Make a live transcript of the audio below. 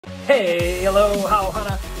Hey, hello, how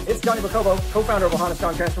Ohana. It's Johnny Bacobo, co-founder of Ohana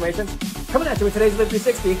Strong Transformations, coming at you with today's Live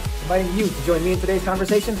 360, inviting you to join me in today's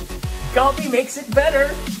conversation. Galbi makes it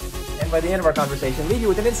better. And by the end of our conversation, leave you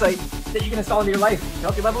with an insight that you can install into your life to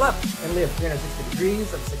help you level up and live 360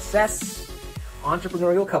 degrees of success.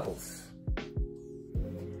 Entrepreneurial couples.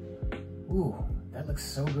 Ooh, that looks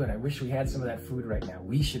so good. I wish we had some of that food right now.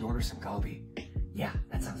 We should order some galbi. Yeah,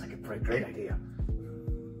 that sounds like a great idea.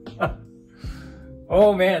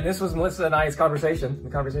 Oh man, this was Melissa and I's conversation, the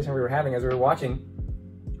conversation we were having as we were watching.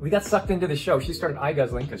 We got sucked into the show. She started eye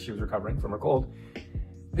guzzling because she was recovering from her cold.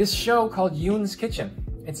 This show called Yoon's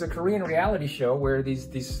Kitchen. It's a Korean reality show where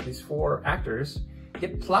these four actors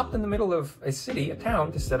get plopped in the middle of a city, a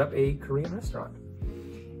town, to set up a Korean restaurant.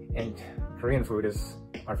 And Korean food is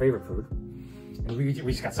our favorite food. And we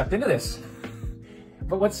just got sucked into this.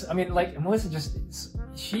 But Melissa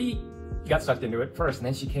she got sucked into it first, and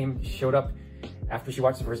then she showed up after she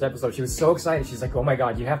watched the first episode. She was so excited. She's like, oh my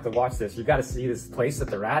God, you have to watch this. You got to see this place that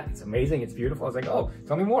they're at. It's amazing. It's beautiful. I was like, oh,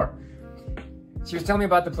 tell me more. She was telling me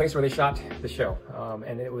about the place where they shot the show.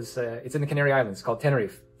 And it's in the Canary Islands called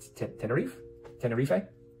Tenerife. Tenerife?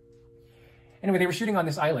 Anyway, they were shooting on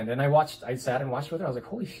this island, and I sat and watched with her. I was like,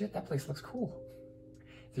 holy shit, that place looks cool.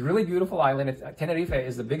 It's a really beautiful island. Tenerife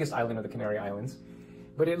is the biggest island of the Canary Islands,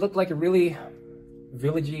 but it looked like a really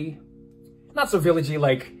villagey, not so villagey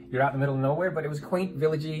like you're out in the middle of nowhere, but it was quaint,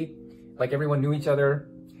 villagey, like everyone knew each other.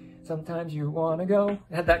 Sometimes you wanna go.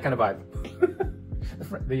 It had that kind of vibe.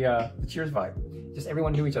 the Cheers vibe. Just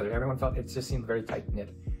everyone knew each other. Everyone felt, it just seemed very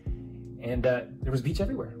tight-knit. And there was beach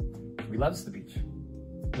everywhere. We loved the beach.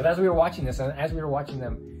 But as we were watching this, and as we were watching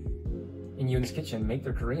them in Yoon's kitchen make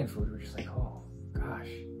their Korean food, we were just like, oh gosh,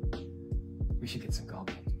 we should get some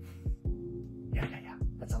galbi. Yeah,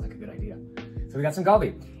 that sounds like a good idea. So we got some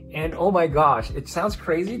galbi. And oh my gosh, it sounds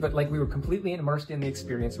crazy, but like we were completely immersed in the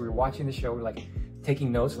experience. We were watching the show, we were like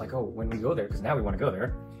taking notes, like, oh, when we go there, because now we want to go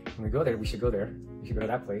there. When we go there, we should go there. We should go to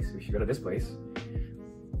that place. We should go to this place.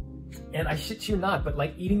 And I shit you not, but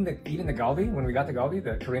like eating the galbi, when we got the galbi,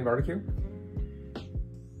 the Korean barbecue,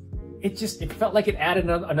 it felt like it added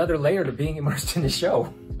another layer to being immersed in the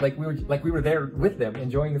show. Like we were there with them,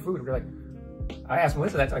 enjoying the food. We were like, I asked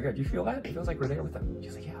Melissa that, like, do you feel that? It feels like we're there with them.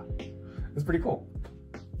 She's like, yeah, it was pretty cool.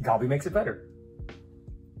 Galbi makes it better.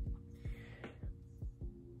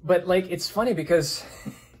 But like, it's funny because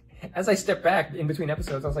as I stepped back in between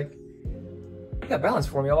episodes, I was like, we got balance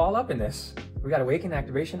formula all up in this. We got awaken,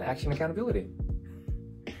 activation, action, accountability.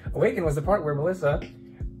 Awaken was the part where Melissa,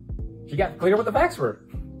 she got clear what the facts were.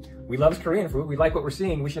 We love Korean food. We like what we're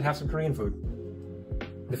seeing. We should have some Korean food.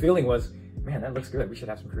 The feeling was, man, that looks good. We should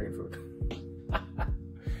have some Korean food.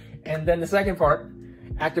 And then the second part,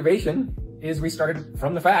 activation, is we started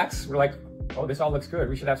from the facts. We're like, oh, this all looks good.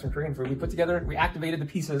 We should have some Korean food. We activated the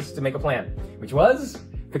pieces to make a plan, which was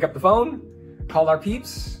pick up the phone, call our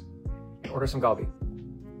peeps, and order some galbi.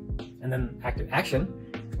 And then action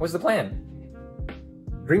was the plan.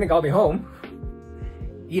 Bring the galbi home,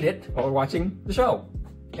 eat it while we're watching the show.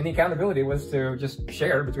 And the accountability was to just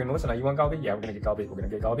share between Melissa and I. You want galbi? Yeah, we're gonna get galbi. We're gonna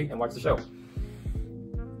get galbi and watch the show.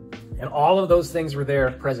 And all of those things were there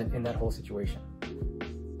present in that whole situation.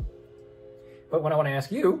 But what I want to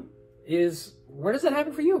ask you is, where does that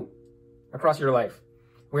happen for you across your life?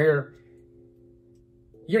 Where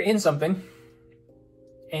you're in something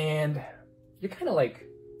and you're kind of like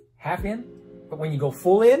half in, but when you go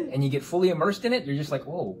full in and you get fully immersed in it, you're just like,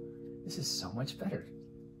 whoa, this is so much better.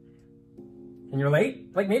 And you're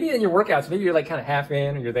late, like maybe in your workouts, maybe you're like kind of half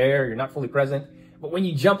in, or you're there, you're not fully present. But when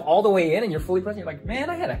you jump all the way in and you're fully present, you're like, man,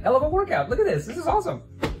 I had a hell of a workout. Look at this. This is awesome.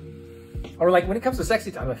 Or like when it comes to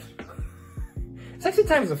sexy time, sexy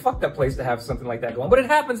time is a fucked up place to have something like that going, but it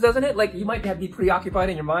happens, doesn't it? Like you might be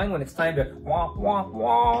preoccupied in your mind when it's time to wah, wah,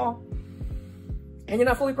 wah, and you're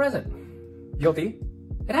not fully present. Guilty.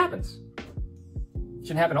 It happens. It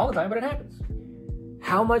shouldn't happen all the time, but it happens.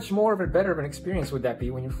 How much more of a better of an experience would that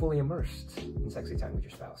be when you're fully immersed in sexy time with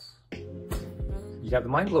your spouse? You'd have the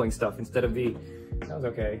mind-blowing stuff instead of the, that was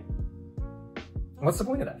okay. What's the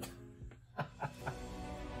point of that?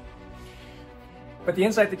 But the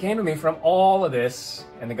insight that came to me from all of this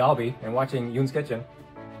and the galbi and watching Yoon's Kitchen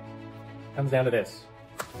comes down to this.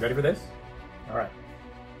 You ready for this? All right.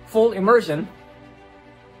 Full immersion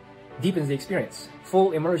deepens the experience.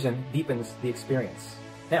 Full immersion deepens the experience.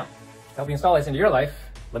 Now, to help you install this into your life,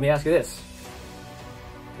 let me ask you this.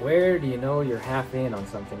 Where do you know you're half in on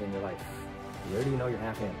something in your life? Where do you know you're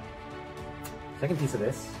half in? Second piece of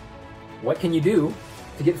this, what can you do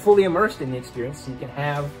to get fully immersed in the experience so you can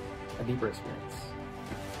have a deeper experience?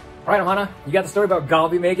 All right, Ohana, you got the story about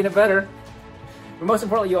galbi making it better. But most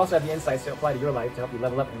importantly, you also have the insights to apply to your life to help you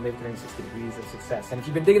level up and live 360 degrees of success. And if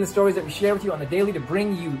you've been digging the stories that we share with you on the daily to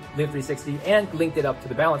bring you Live 360 and linked it up to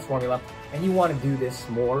the balance formula, and you want to do this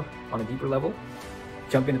more on a deeper level,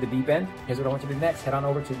 jump into the deep end. Here's what I want you to do next. Head on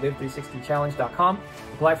over to live360challenge.com,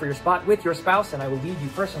 apply for your spot with your spouse, and I will lead you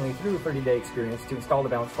personally through a 30-day experience to install the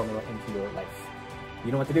balance formula into your life.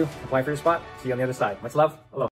 You know what to do. Apply for your spot. See you on the other side. Much love. Aloha.